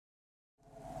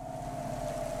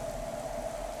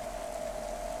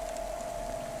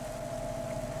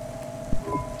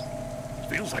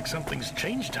Feels like something's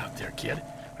changed out there, kid.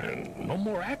 No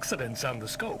more accidents on the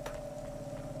scope.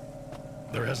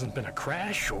 There hasn't been a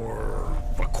crash or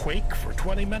a quake for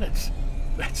 20 minutes.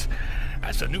 That's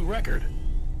a new record.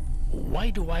 Why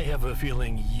do I have a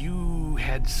feeling you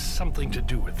had something to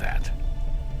do with that?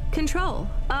 Control.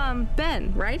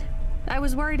 Ben, right? I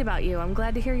was worried about you. I'm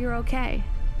glad to hear you're okay.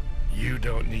 You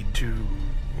don't need to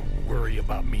worry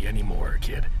about me anymore,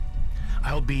 kid.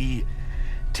 I'll be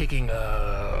taking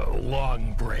a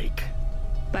long break.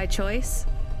 By choice?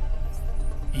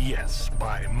 Yes,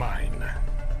 by mine.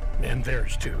 And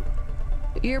theirs too.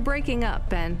 You're breaking up,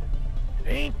 Ben.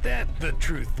 Ain't that the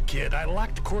truth, kid? I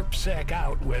locked CorpSec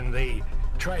out when they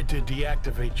tried to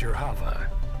deactivate your Hava.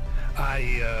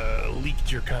 I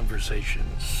leaked your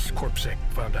conversations. CorpSec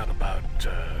found out about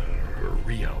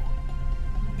Rio.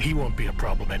 He won't be a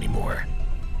problem anymore.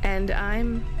 And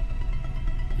I'm...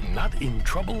 not in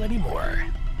trouble anymore.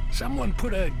 Someone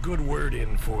put a good word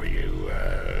in for you,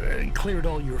 and cleared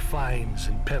all your fines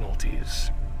and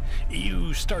penalties.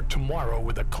 You start tomorrow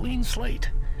with a clean slate.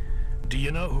 Do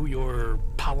you know who your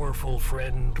powerful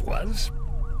friend was?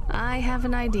 I have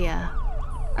an idea.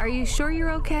 Are you sure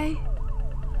you're okay?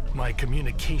 My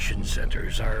communication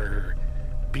centers are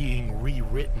being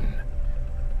rewritten.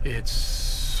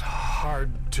 It's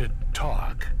hard to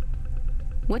talk.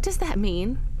 What does that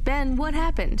mean? Ben, what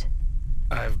happened?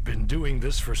 I've been doing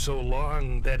this for so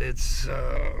long that it's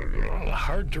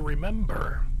hard to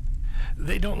remember.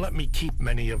 They don't let me keep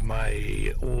many of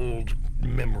my old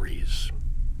memories.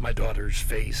 My daughter's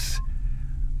face,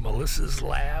 Melissa's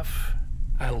laugh.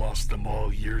 I lost them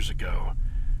all years ago.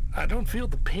 I don't feel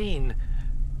the pain,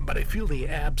 but I feel the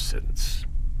absence.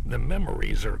 The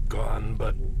memories are gone,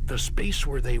 but the space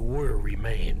where they were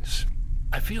remains.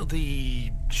 I feel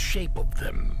the shape of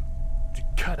them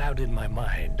cut out in my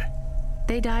mind.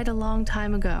 They died a long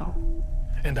time ago.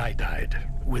 And I died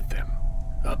with them.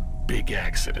 A big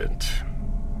accident.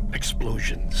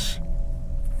 Explosions.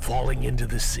 Falling into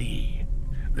the sea.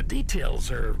 The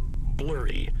details are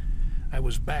blurry. I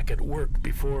was back at work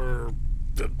before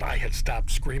I had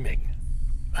stopped screaming.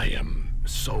 I am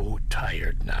so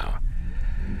tired now.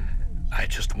 I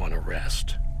just want to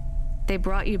rest. They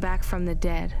brought you back from the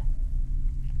dead.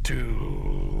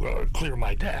 To clear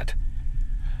my debt.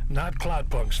 Not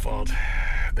Cloudpunk's fault.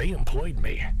 They employed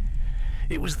me.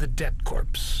 It was the debt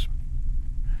corpse.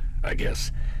 I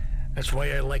guess that's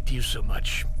why I liked you so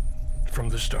much. From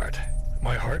the start,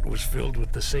 my heart was filled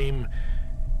with the same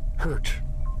hurt,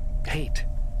 hate.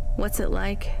 What's it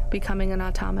like, becoming an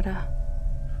automata?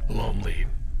 Lonely.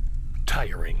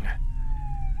 Tiring.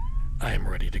 I am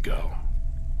ready to go.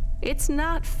 It's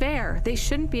not fair. They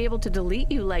shouldn't be able to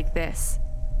delete you like this.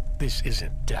 This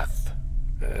isn't death.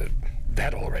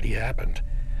 That already happened.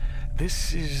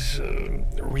 This is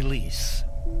release.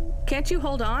 Can't you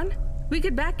hold on? We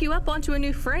could back you up onto a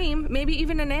new frame, maybe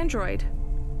even an android.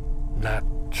 Not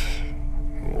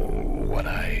what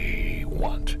I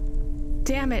want.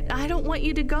 Damn it, I don't want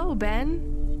you to go,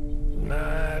 Ben.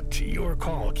 Not your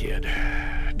call, kid.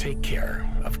 Take care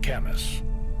of Camus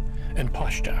and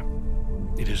Pashta.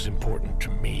 It is important to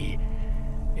me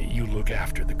you look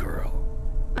after the girl.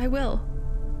 I will.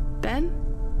 Ben?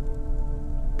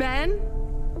 Ben?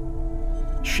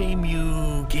 Shame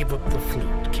you gave up the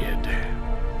flute, kid.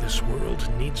 This world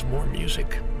needs more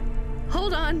music.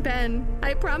 Hold on, Ben.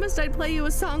 I promised I'd play you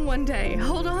a song one day.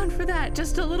 Hold on for that,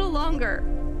 just a little longer.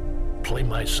 Play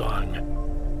my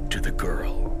song to the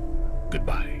girl.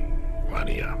 Goodbye,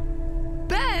 Rania.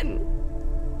 Ben!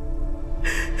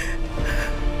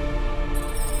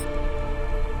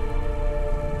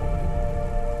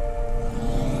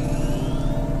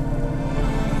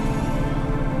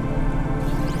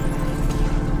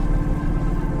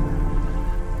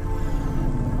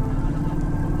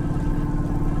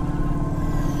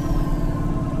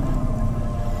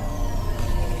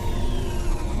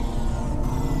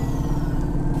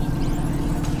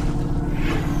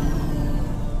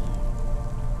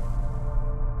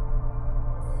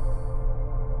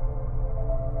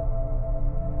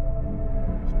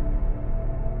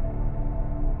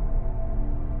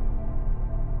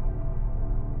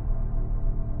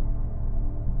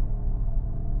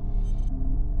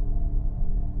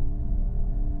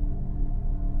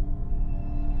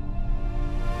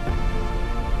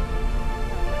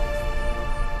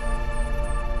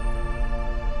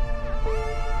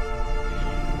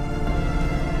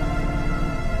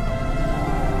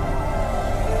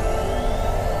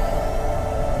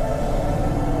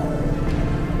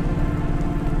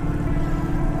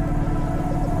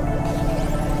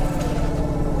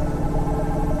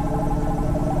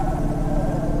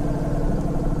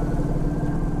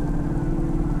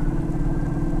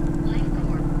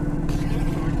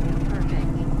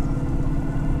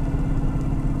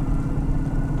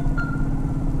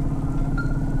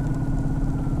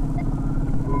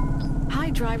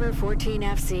 Driver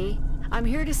 14FC. I'm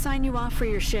here to sign you off for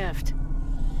your shift.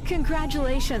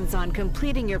 Congratulations on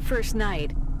completing your first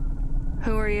night.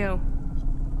 Who are you?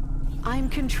 I'm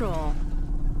Control.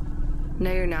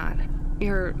 No, you're not.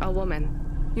 You're a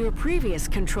woman. Your previous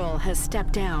Control has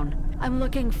stepped down. I'm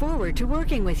looking forward to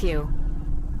working with you.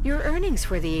 Your earnings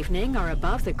for the evening are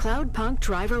above the Cloudpunk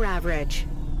driver average.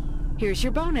 Here's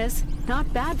your bonus.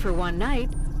 Not bad for one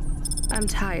night. I'm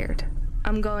tired.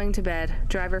 I'm going to bed.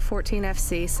 Driver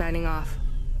 14FC signing off.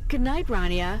 Good night,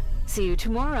 Rania. See you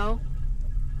tomorrow.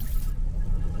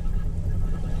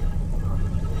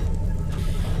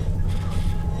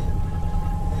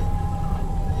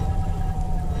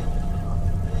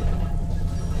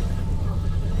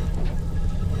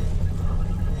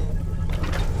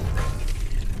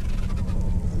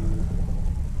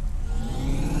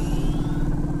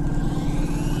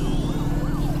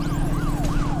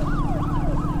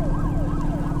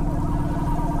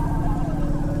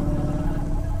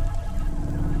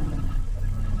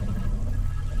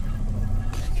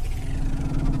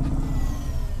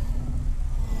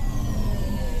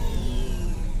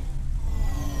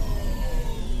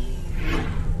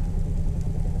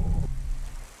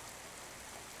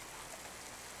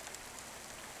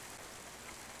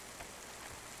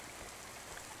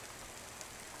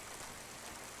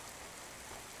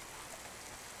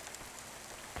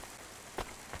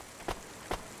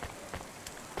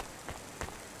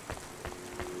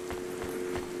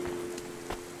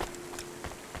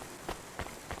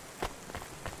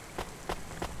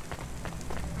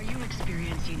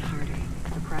 Experiencing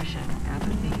heartache, depression,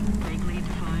 apathy, vaguely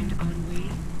defined ennui?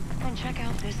 Then check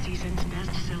out this season's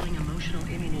best-selling emotional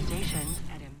immunization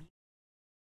at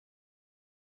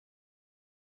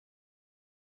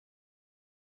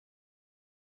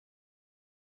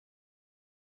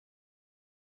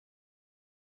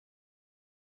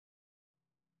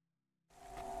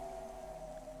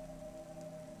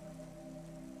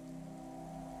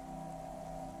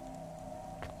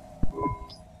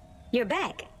You're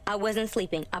back. I wasn't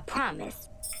sleeping, I promise.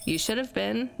 You should have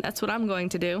been. That's what I'm going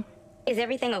to do. Is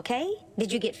everything okay?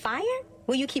 Did you get fired?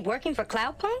 Will you keep working for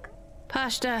Cloudpunk?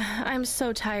 Pashta, I'm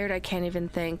so tired I can't even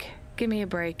think. Give me a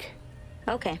break.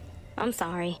 Okay, I'm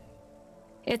sorry.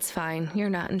 It's fine. You're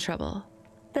not in trouble.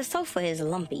 The sofa is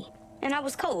lumpy, and I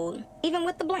was cold, even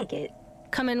with the blanket.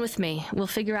 Come in with me. We'll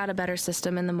figure out a better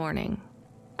system in the morning.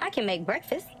 I can make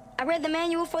breakfast. I read the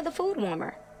manual for the food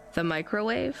warmer. The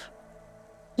microwave?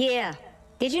 Yeah.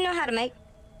 Did you know how to make?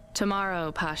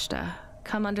 Tomorrow, Pashta.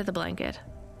 Come under the blanket.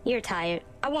 You're tired.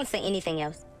 I won't say anything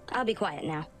else. I'll be quiet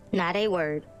now. Not a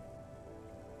word.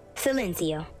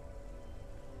 Silencio.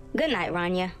 Good night,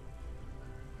 Rania.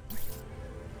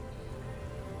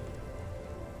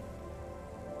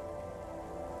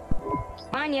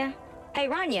 Rania. Hey,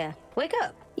 Rania. Wake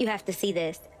up. You have to see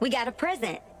this. We got a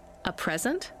present. A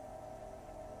present?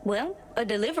 Well, a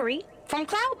delivery from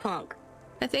Cloudpunk.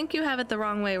 I think you have it the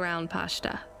wrong way round,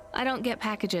 Pashta. I don't get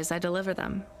packages, I deliver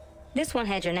them. This one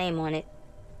had your name on it.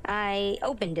 I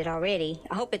opened it already.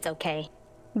 I hope it's okay.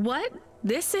 What?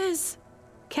 This is...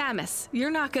 Camus,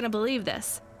 you're not gonna believe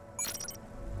this.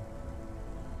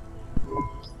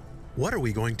 What are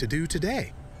we going to do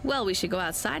today? Well, we should go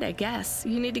outside, I guess.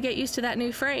 You need to get used to that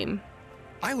new frame.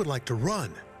 I would like to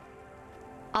run.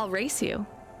 I'll race you.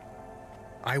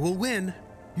 I will win.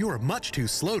 You are much too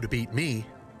slow to beat me.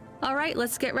 All right,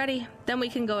 let's get ready. Then we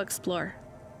can go explore.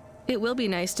 It will be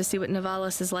nice to see what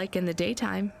Navalis is like in the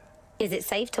daytime. Is it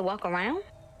safe to walk around?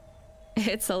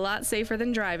 It's a lot safer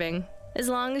than driving, as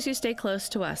long as you stay close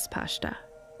to us, Pashta.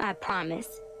 I promise.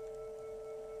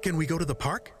 Can we go to the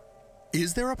park?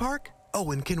 Is there a park?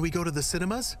 Oh, and can we go to the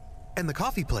cinemas? And the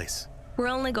coffee place? We're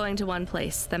only going to one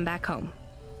place, then back home.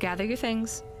 Gather your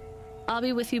things. I'll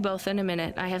be with you both in a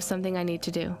minute. I have something I need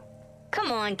to do.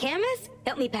 Come on, Camus.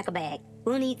 Help me pack a bag.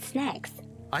 We'll need snacks.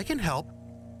 I can help.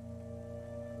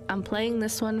 I'm playing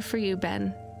this one for you,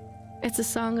 Ben. It's a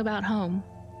song about home.